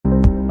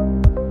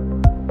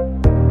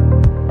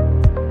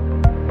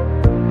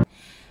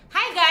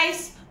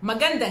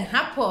Magandang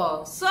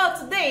hapon. So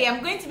today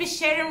I'm going to be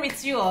sharing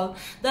with you all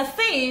the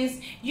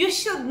things you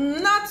should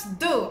not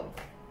do.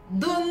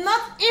 Do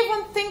not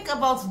even think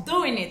about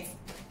doing it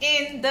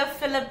in the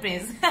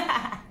Philippines.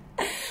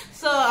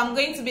 So I'm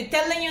going to be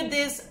telling you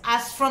this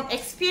as from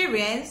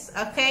experience,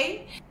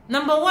 okay?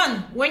 Number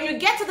one, when you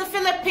get to the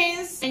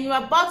Philippines and you're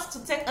about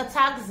to take a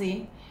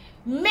taxi,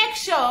 make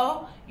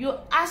sure you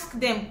ask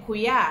them,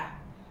 Kuya,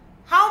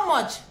 how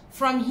much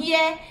from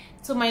here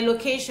to my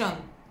location?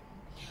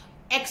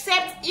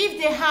 Except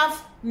if they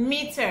have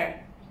meter.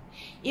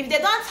 If they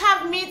don't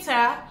have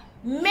meter,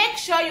 make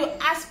sure you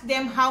ask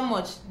them how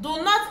much. Do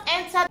not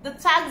enter the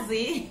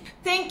taxi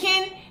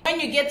thinking when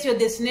you get to your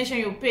destination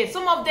you pay.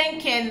 Some of them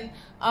can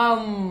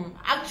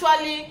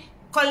actually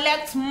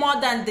collect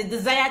more than the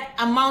desired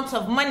amount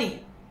of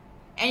money,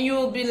 and you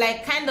will be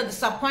like kind of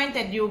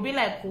disappointed. You'll be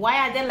like,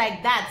 why are they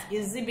like that?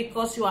 Is it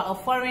because you are a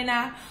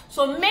foreigner?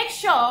 So make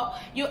sure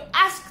you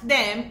ask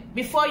them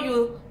before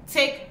you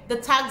take the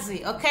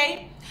taxi,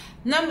 okay?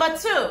 Number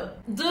two,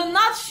 do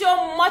not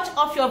show much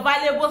of your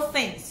valuable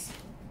things,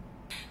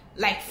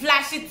 like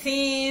flashy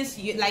things,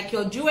 like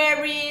your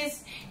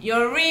jewelries,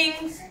 your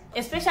rings.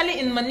 Especially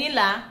in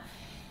Manila,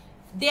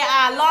 there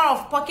are a lot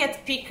of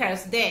pocket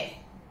pickers there.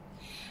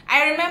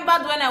 I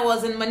remembered when I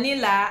was in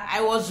Manila,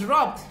 I was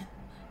robbed.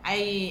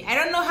 I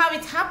don't know how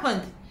it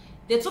happened.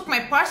 They took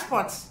my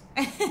passport.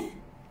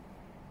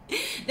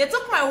 They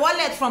took my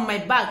wallet from my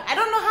bag. I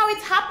don't know how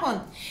it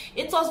happened.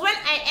 It was when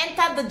I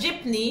entered the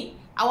jeepney.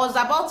 I was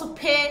about to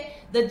pay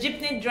the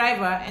jeepney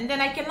driver, and then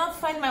I cannot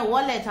find my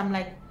wallet. I'm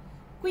like,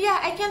 Kuya,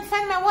 I can't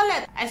find my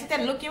wallet. I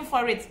started looking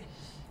for it.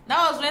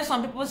 That was when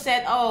some people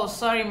said, oh,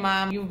 sorry,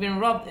 ma'am, you've been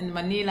robbed in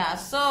Manila.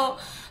 So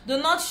do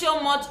not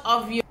show much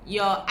of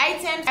your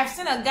items. I've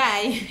seen a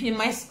guy in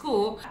my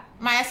school.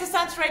 My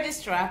assistant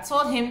registrar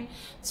told him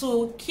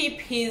to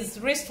keep his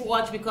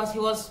wristwatch because he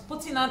was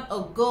putting on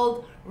a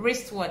gold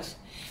wristwatch.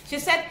 She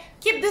said,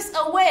 keep this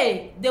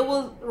away. They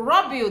will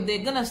rob you.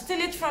 They're going to steal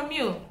it from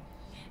you.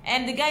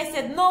 And the guy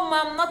said, no,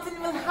 ma'am,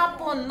 nothing will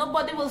happen.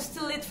 Nobody will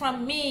steal it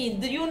from me.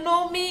 Do you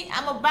know me?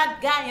 I'm a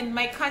bad guy in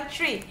my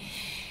country.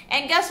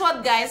 And guess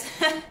what, guys?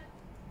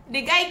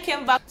 The guy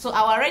came back to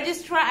our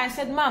registrar and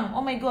said, ma'am,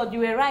 oh my God, you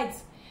were right.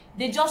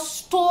 They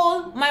just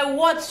stole my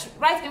watch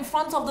right in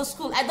front of the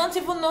school. I don't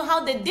even know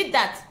how they did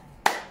that.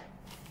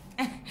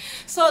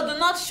 So do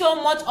not show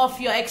much of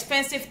your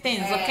expensive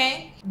things,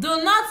 okay?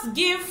 Do not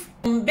give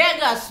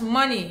beggars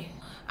money.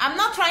 I'm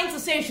not trying to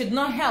say you should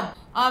not help.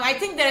 I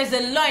think there is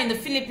a law in the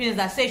Philippines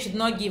that says you should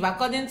not give,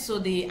 according to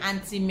the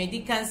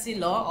anti-mendicancy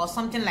law or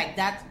something like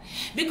that.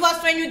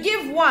 Because when you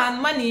give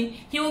one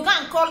money, he will go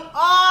and call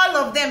all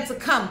of them to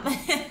come.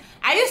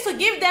 I used to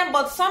give them,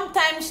 but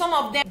sometimes some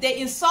of them, they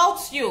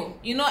insult you,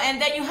 you know, and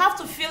then you have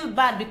to feel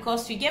bad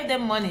because you gave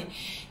them money.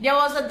 There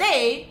was a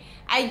day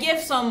I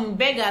gave some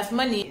beggars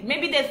money.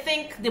 Maybe they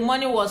think the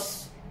money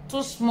was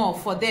too small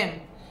for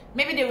them.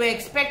 Maybe they were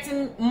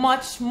expecting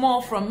much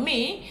more from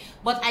me,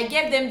 but I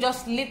gave them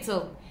just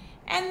little.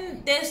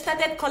 And they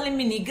started calling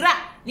me nigra,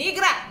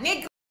 nigra,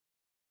 nigra,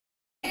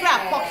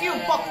 nigra, pock you,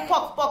 pock,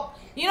 pock, pock.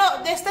 You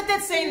know, they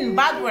started saying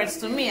bad words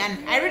to me,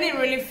 and I really,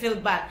 really feel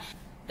bad.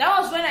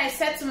 That was when I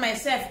said to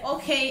myself,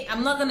 okay,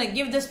 I'm not gonna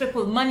give these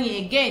people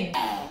money again.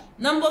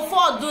 Number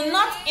four, do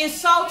not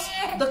insult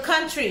the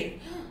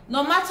country,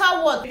 no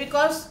matter what,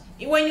 because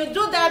when you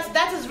do that,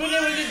 that is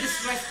really, really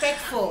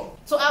disrespectful.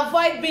 To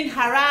avoid being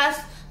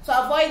harassed,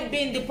 to avoid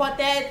being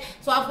deported,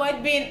 to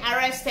avoid being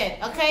arrested,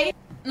 okay?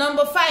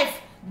 Number five,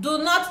 do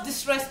not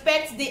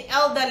disrespect the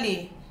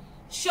elderly.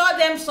 Show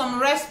them some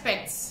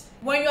respect.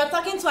 When you are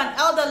talking to an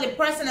elderly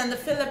person in the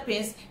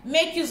Philippines,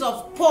 make use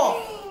of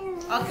po,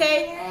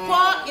 okay?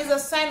 Po is a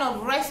sign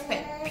of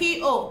respect.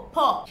 P-O,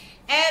 po.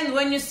 And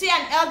when you see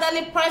an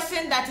elderly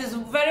person that is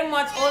very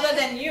much older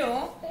than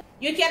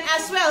you can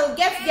as well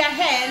get their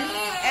hand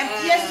and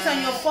place it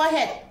on your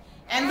forehead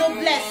and do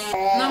bless.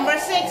 Number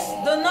six,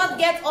 do not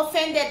get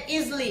offended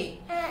easily.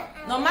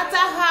 No matter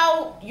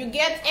how you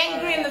get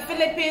angry in the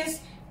Philippines,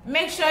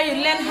 make sure you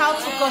learn how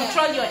to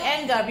control your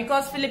anger,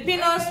 because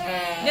Filipinos,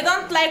 they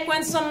don't like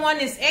when someone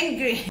is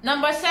angry.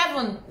 Number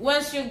seven,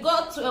 once you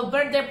go to a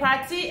birthday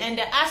party and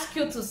they ask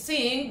you to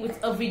sing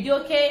with a video,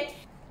 okay,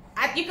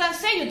 you can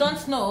say you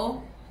don't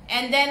know,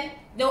 and then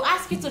they'll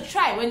ask you to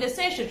try. When they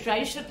say you should try,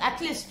 you should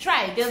at least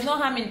try. There's no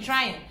harm in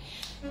trying.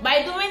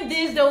 By doing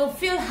this, they will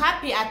feel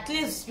happy. At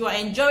least you are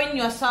enjoying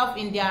yourself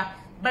in their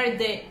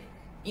birthday,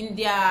 in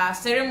their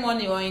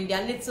ceremony, or in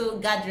their little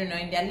gathering, or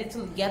in their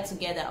little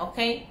get-together,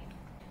 okay?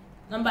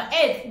 Number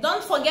eight,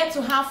 don't forget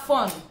to have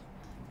fun.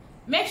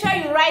 Make sure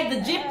you ride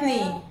the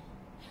jeepney,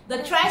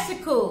 the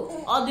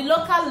tricycle, or the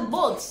local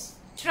boats.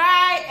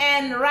 Try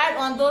and ride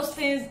on those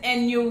things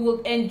and you will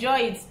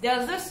enjoy it.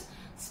 There's this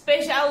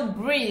special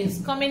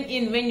breeze coming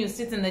in when you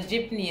sit in the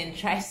jeepney and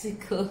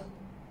tricycle.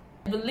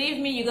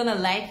 Believe me, you're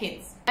gonna like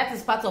it. That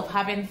is part of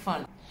having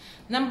fun.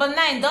 Number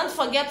nine, don't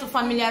forget to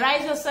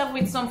familiarize yourself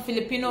with some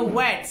Filipino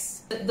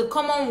words. The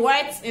common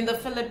words in the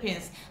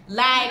Philippines,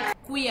 like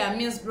kuya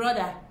means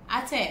brother,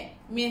 ate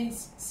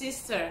means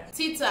sister,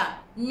 tita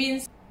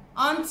means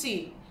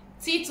auntie,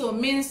 Tito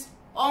means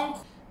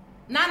uncle.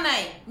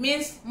 Nanay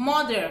means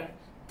mother.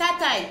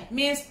 Tatay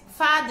means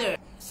father.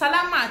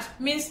 Salamat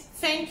means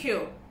thank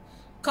you.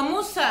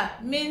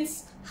 Kamusta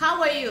means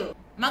how are you.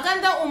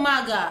 Magandang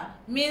umaga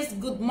means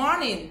good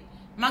morning.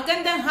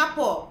 Magandang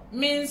hapon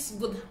means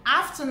good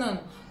afternoon.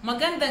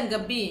 Magandang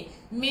gabi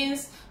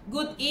means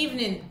good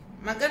evening.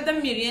 Magandang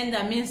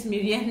merienda means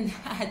merienda.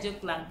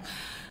 Joke lang.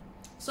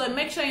 So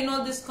make sure you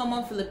know these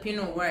common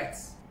Filipino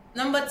words.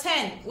 Number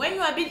 10, when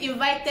you are being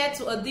invited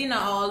to a dinner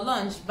or a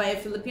lunch by a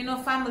Filipino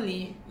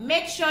family,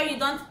 make sure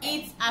you don't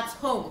eat at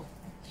home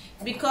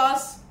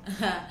because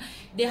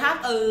they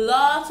have a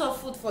lot of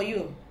food for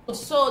you.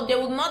 So they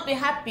will not be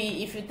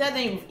happy if you tell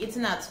them you've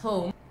eaten at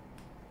home.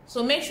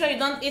 So make sure you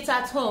don't eat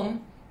at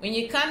home. When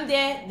you come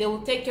there, they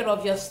will take care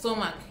of your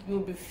stomach. You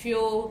will be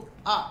filled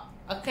up,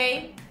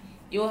 okay?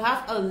 You will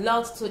have a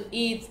lot to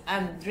eat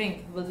and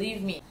drink,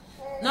 believe me.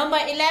 Number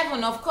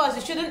 11, of course,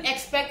 you shouldn't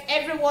expect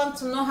everyone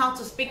to know how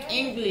to speak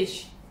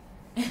English.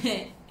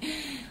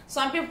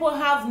 Some people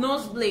have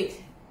nosebleed.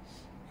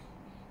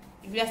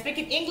 If you are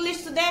speaking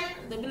English to them,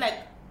 they'll be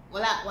like,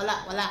 wala,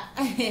 wala, wala.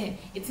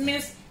 It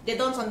means they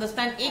don't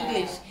understand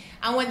English.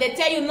 And when they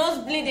tell you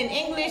nosebleed in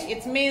English,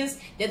 it means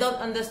they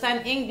don't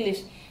understand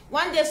English.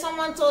 One day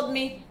someone told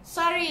me,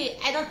 sorry,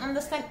 I don't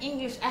understand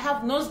English, I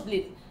have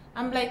nosebleed.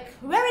 I'm like,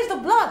 where is the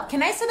blood?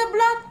 Can I see the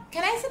blood?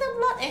 Can I see the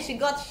blood? And she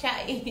got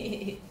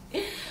shy.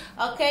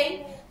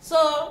 Okay,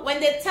 so when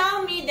they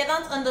tell me they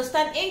don't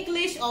understand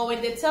English, or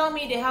when they tell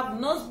me they have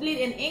nosebleed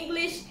in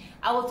English,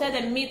 I will tell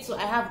them, me too,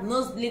 I have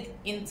nosebleed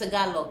in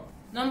Tagalog.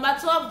 Number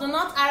 12, do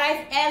not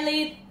arrive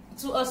early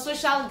to a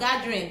social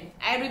gathering.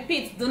 I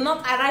repeat, do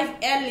not arrive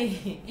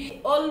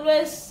early.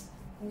 Always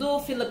do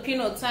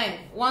Filipino time.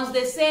 Once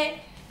they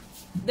say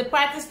the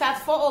party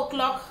starts 4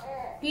 o'clock,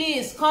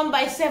 please come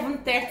by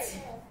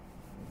 7:30.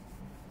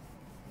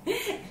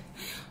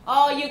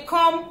 Or you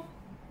come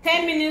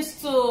 10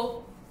 minutes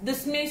to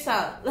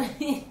dismissal.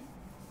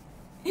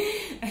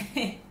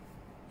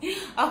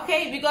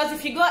 Okay, because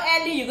if you go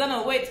early, you're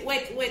gonna wait,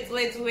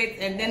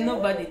 and then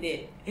nobody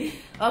there.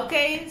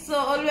 Okay, so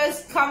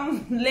always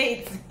come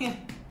late.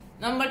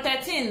 Number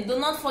 13, do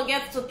not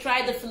forget to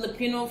try the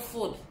Filipino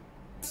food.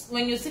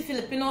 When you see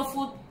Filipino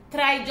food,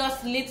 try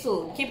just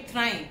little. Keep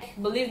trying.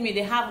 Believe me,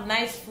 they have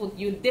nice food.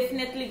 You're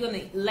definitely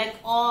gonna like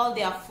all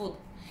their food.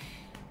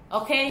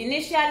 Okay,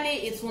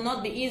 initially it will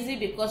not be easy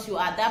because you're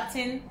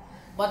adapting,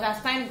 but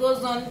as time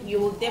goes on, you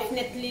will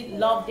definitely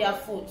love their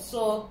food.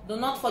 So do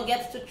not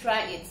forget to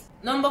try it.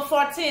 Number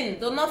 14,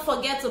 do not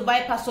forget to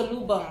buy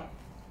pasalubong.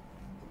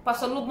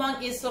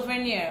 Pasalubong is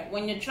souvenir.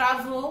 When you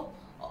travel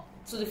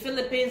to the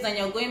Philippines and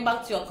you're going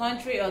back to your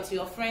country or to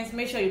your friends,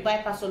 make sure you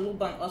buy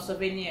pasalubong or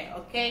souvenir,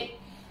 okay?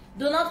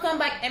 Do not come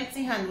back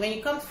empty hand. When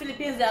you come to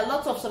Philippines, there are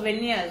lots of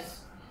souvenirs.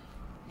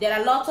 There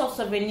are lots of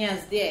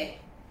souvenirs there.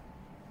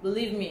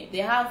 Believe me, they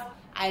have,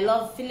 I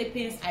love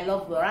Philippines, I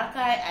love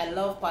Boracay, I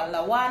love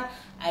Palawan,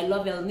 I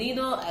love El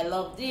Nido, I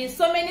love this.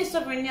 So many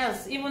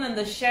souvenirs, even in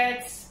the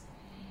shirts,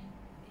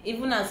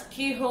 even as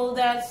key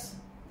holders,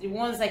 the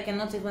ones I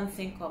cannot even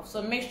think of.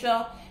 So make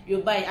sure you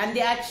buy, and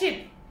they are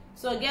cheap.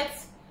 So get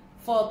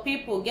for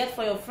people, get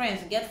for your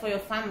friends, get for your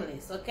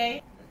families,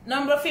 okay?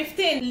 Number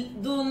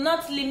 15, do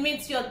not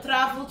limit your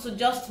travel to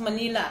just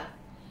Manila.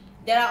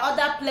 There are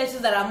other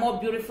places that are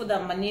more beautiful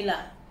than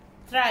Manila.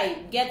 Try,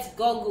 get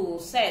Google,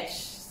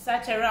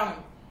 search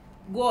around,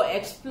 go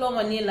explore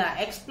Manila,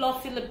 explore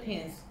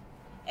Philippines,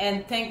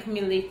 and thank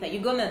me later.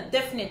 You're gonna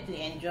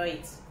definitely enjoy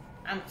it.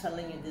 I'm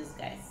telling you this,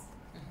 guys.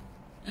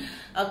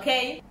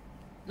 Okay?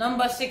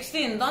 Number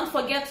 16, don't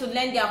forget to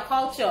learn their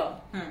culture.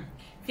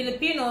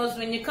 Filipinos,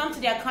 when you come to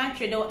their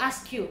country, they'll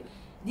ask you,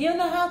 do you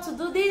know how to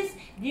do this?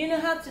 Do you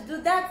know how to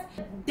do that?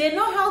 They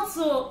know how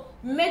to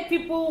make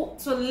people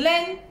to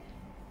learn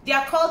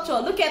their culture.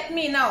 Look at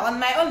me now on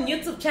my own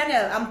YouTube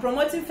channel. I'm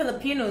promoting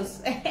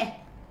Filipinos.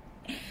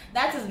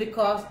 That is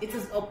because it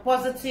is a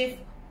positive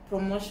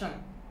promotion.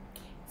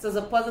 It is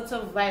a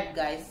positive vibe,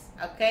 guys.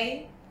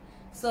 Okay?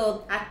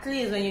 So at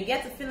least when you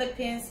get to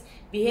Philippines,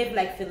 behave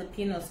like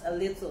Filipinos a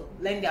little.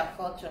 Learn their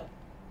culture.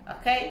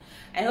 Okay?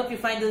 I hope you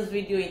find this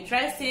video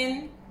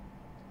interesting.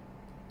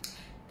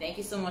 Thank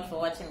you so much for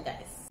watching,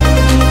 guys.